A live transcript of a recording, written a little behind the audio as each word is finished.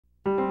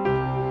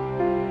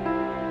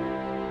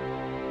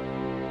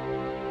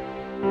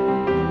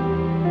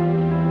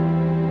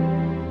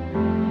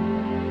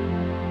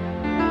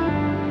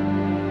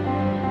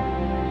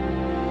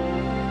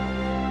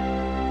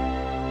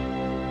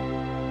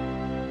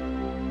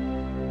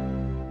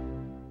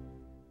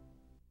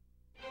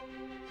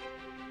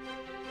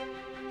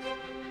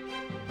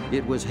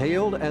It was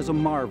hailed as a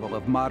marvel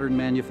of modern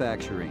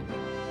manufacturing.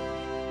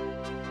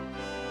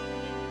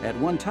 At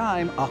one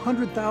time,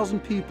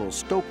 100,000 people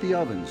stoked the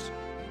ovens,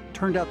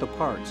 turned out the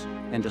parts,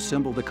 and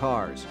assembled the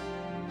cars.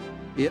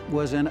 It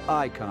was an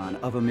icon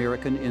of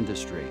American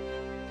industry.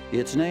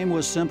 Its name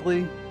was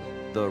simply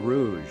the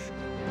Rouge.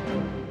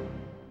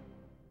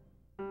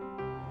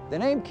 The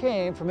name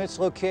came from its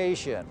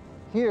location,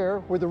 here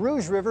where the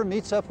Rouge River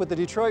meets up with the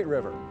Detroit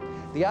River.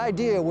 The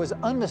idea was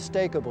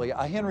unmistakably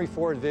a Henry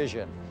Ford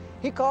vision.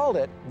 He called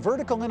it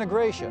vertical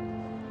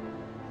integration,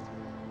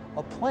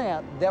 a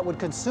plant that would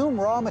consume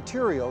raw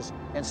materials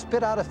and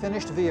spit out a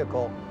finished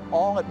vehicle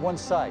all at one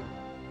site.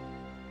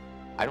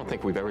 I don't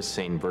think we've ever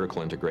seen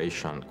vertical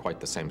integration on quite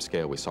the same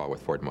scale we saw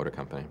with Ford Motor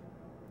Company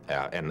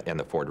and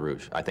the Ford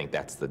Rouge. I think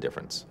that's the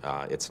difference.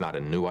 It's not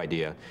a new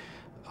idea,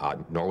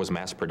 nor was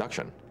mass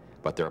production,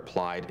 but they're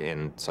applied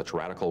in such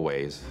radical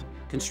ways.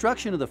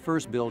 Construction of the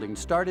first building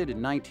started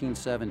in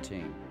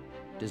 1917,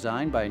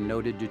 designed by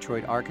noted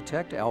Detroit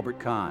architect Albert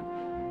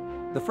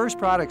Kahn. The first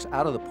products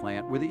out of the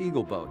plant were the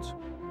Eagle boats,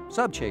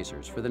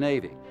 subchasers for the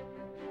Navy.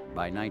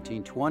 By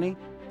 1920,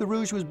 the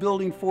Rouge was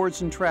building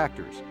Fords and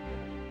tractors.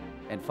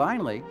 And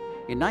finally,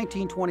 in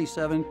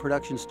 1927,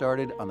 production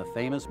started on the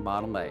famous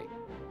Model A.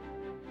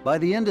 By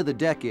the end of the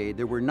decade,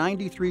 there were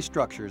 93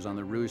 structures on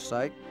the Rouge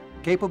site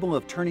capable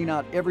of turning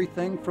out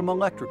everything from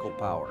electrical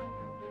power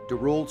to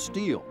rolled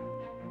steel,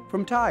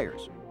 from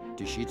tires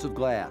to sheets of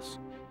glass.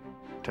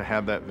 To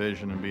have that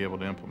vision and be able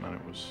to implement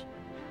it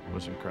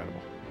was incredible.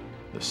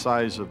 The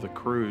size of the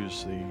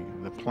crews,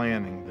 the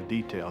planning, the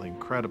detail, the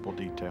incredible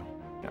detail.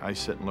 I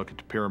sit and look at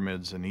the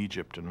pyramids in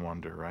Egypt and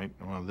wonder, right?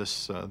 Well,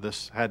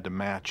 this had to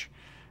match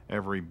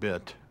every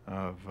bit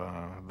of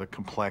the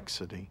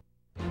complexity.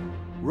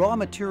 Raw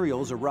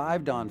materials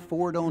arrived on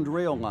Ford-owned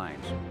rail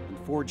lines and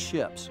Ford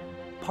ships.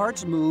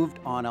 Parts moved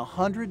on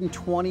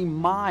 120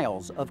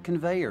 miles of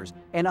conveyors,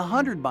 and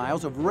 100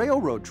 miles of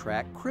railroad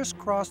track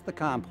crisscrossed the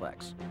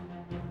complex.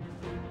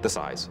 The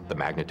size, the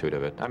magnitude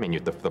of it. I mean,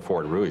 the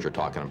Ford Rouge, you're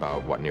talking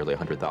about, what, nearly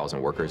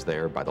 100,000 workers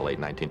there by the late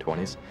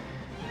 1920s?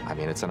 I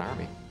mean, it's an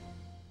army.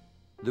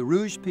 The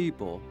Rouge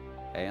people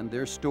and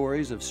their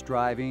stories of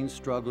striving,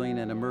 struggling,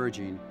 and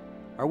emerging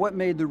are what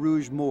made the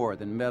Rouge more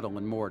than metal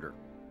and mortar.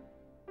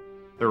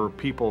 There were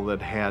people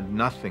that had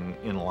nothing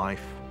in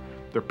life.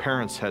 Their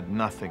parents had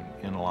nothing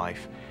in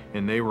life,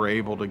 and they were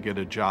able to get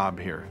a job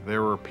here.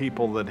 There were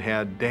people that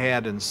had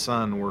dad and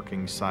son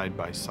working side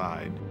by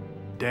side,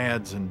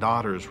 dads and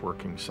daughters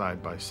working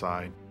side by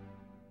side.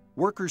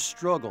 Workers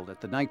struggled at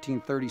the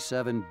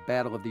 1937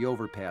 Battle of the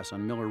Overpass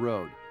on Miller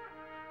Road,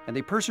 and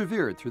they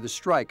persevered through the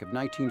strike of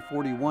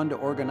 1941 to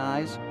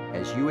organize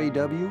as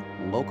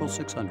UAW Local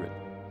 600.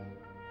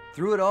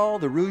 Through it all,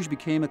 the Rouge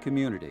became a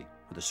community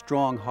with a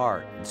strong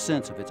heart and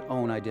sense of its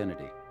own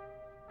identity.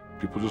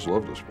 People just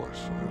love this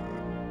place.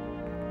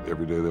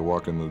 Every day they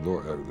walk in the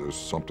door, there's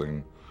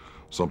something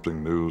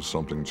new,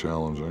 something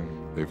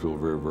challenging. They feel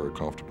very, very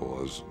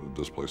comfortable, as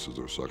this place is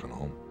their second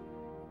home.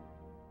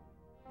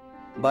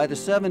 By the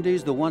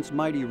 70s, the once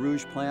mighty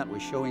Rouge plant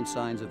was showing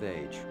signs of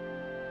age.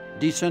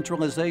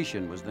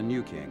 Decentralization was the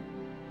new king.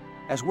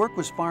 As work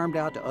was farmed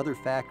out to other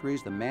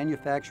factories, the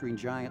manufacturing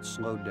giant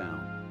slowed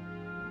down.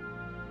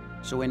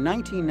 So in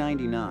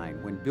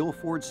 1999, when Bill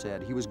Ford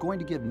said he was going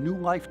to give new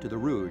life to the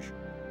Rouge,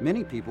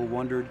 many people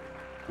wondered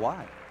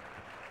why.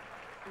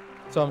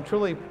 So I'm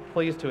truly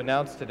pleased to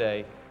announce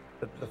today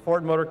that the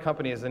Ford Motor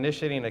Company is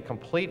initiating a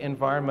complete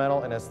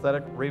environmental and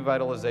aesthetic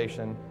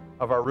revitalization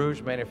of our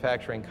Rouge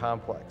manufacturing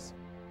complex.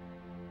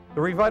 The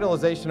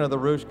revitalization of the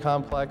Rouge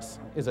complex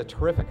is a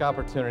terrific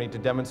opportunity to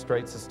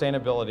demonstrate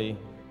sustainability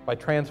by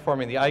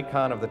transforming the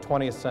icon of the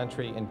 20th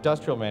century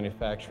industrial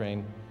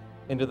manufacturing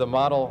into the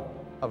model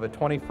of a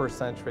 21st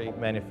century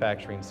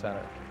manufacturing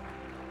center.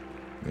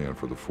 And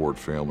for the Ford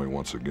family,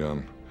 once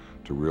again,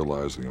 to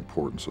realize the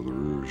importance of the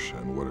Rouge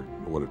and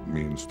what it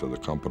means to the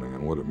company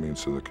and what it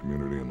means to the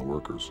community and the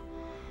workers,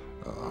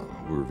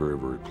 we were very,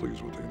 very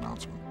pleased with the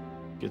announcement.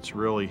 It's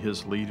really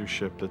his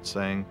leadership that's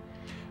saying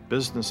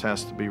business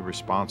has to be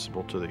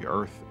responsible to the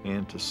earth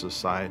and to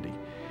society,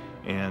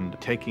 and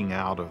taking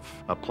out of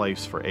a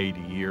place for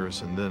 80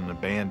 years and then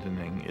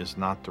abandoning is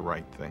not the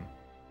right thing.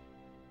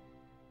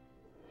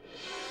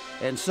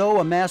 And so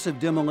a massive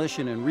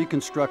demolition and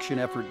reconstruction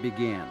effort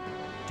began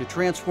to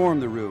transform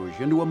the Rouge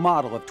into a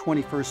model of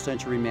 21st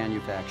century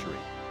manufacturing.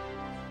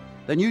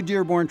 The new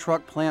Dearborn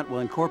truck plant will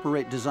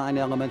incorporate design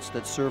elements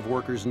that serve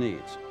workers'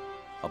 needs: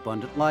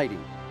 abundant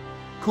lighting,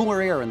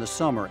 cooler air in the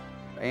summer,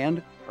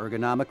 and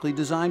ergonomically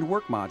designed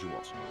work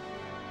modules.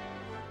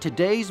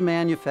 Today's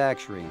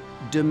manufacturing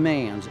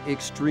demands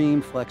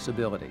extreme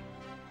flexibility,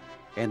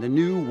 and the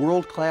new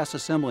world-class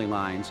assembly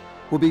lines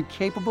will be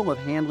capable of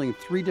handling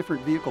 3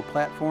 different vehicle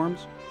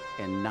platforms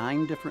and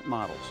 9 different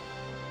models.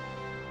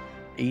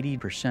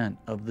 80%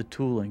 of the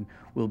tooling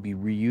will be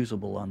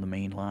reusable on the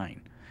main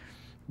line.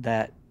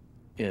 That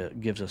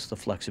gives us the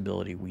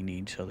flexibility we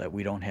need so that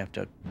we don't have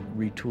to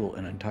retool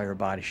an entire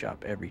body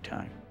shop every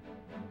time.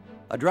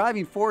 A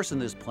driving force in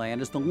this plan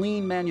is the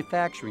lean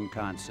manufacturing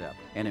concept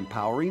and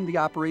empowering the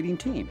operating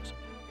teams.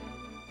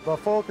 The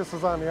focus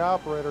is on the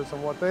operators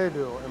and what they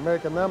do and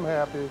making them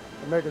happy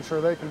and making sure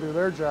they can do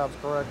their jobs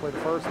correctly the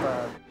first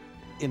time.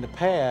 In the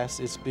past,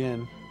 it's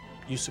been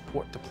you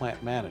support the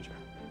plant manager.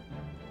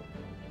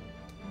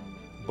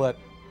 But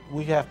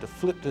we have to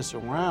flip this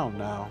around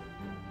now,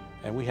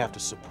 and we have to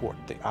support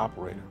the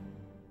operator.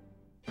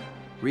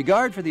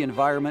 Regard for the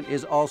environment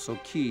is also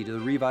key to the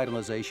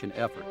revitalization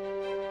effort.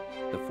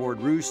 The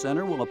Ford Rouge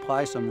Center will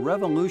apply some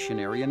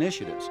revolutionary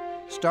initiatives,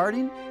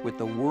 starting with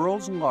the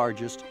world's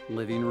largest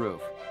living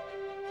roof.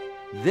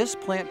 This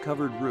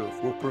plant-covered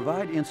roof will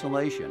provide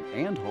insulation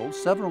and hold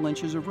several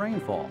inches of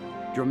rainfall,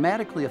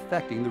 dramatically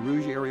affecting the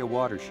Rouge area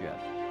watershed.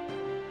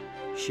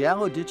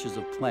 Shallow ditches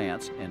of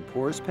plants and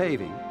porous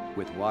paving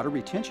with water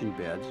retention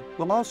beds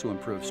will also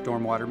improve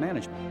stormwater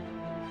management.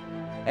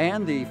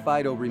 And the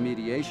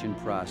phytoremediation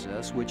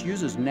process, which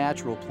uses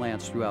natural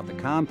plants throughout the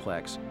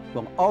complex,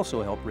 will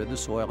also help rid the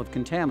soil of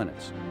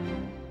contaminants.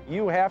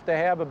 You have to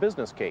have a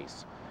business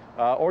case,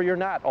 or you're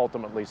not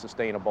ultimately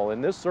sustainable,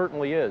 and this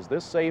certainly is.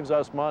 This saves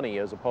us money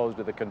as opposed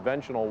to the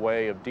conventional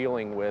way of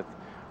dealing with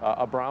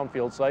a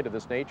brownfield site of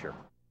this nature.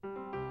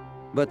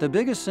 But the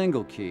biggest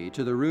single key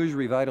to the Rouge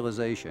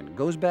revitalization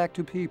goes back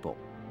to people.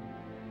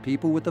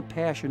 People with a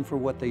passion for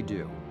what they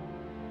do.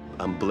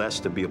 I'm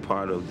blessed to be a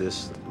part of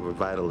this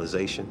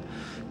revitalization,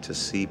 to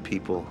see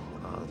people,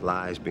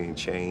 lives being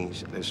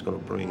changed. It's going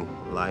to bring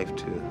life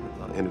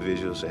to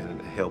individuals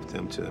and help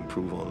them to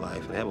improve on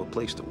life and have a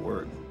place to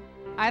work.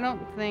 I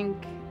don't think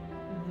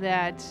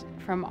that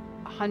from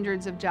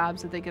hundreds of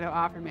jobs that they could have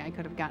offered me, I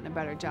could have gotten a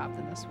better job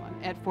than this one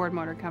at Ford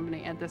Motor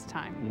Company at this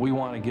time. We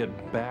want to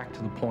get back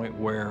to the point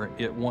where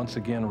it once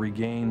again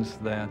regains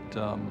that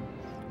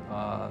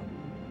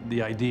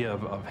the idea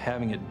of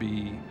having it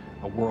be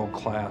a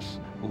world-class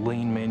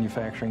lean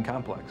manufacturing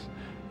complex,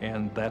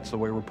 and that's the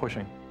way we're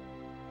pushing.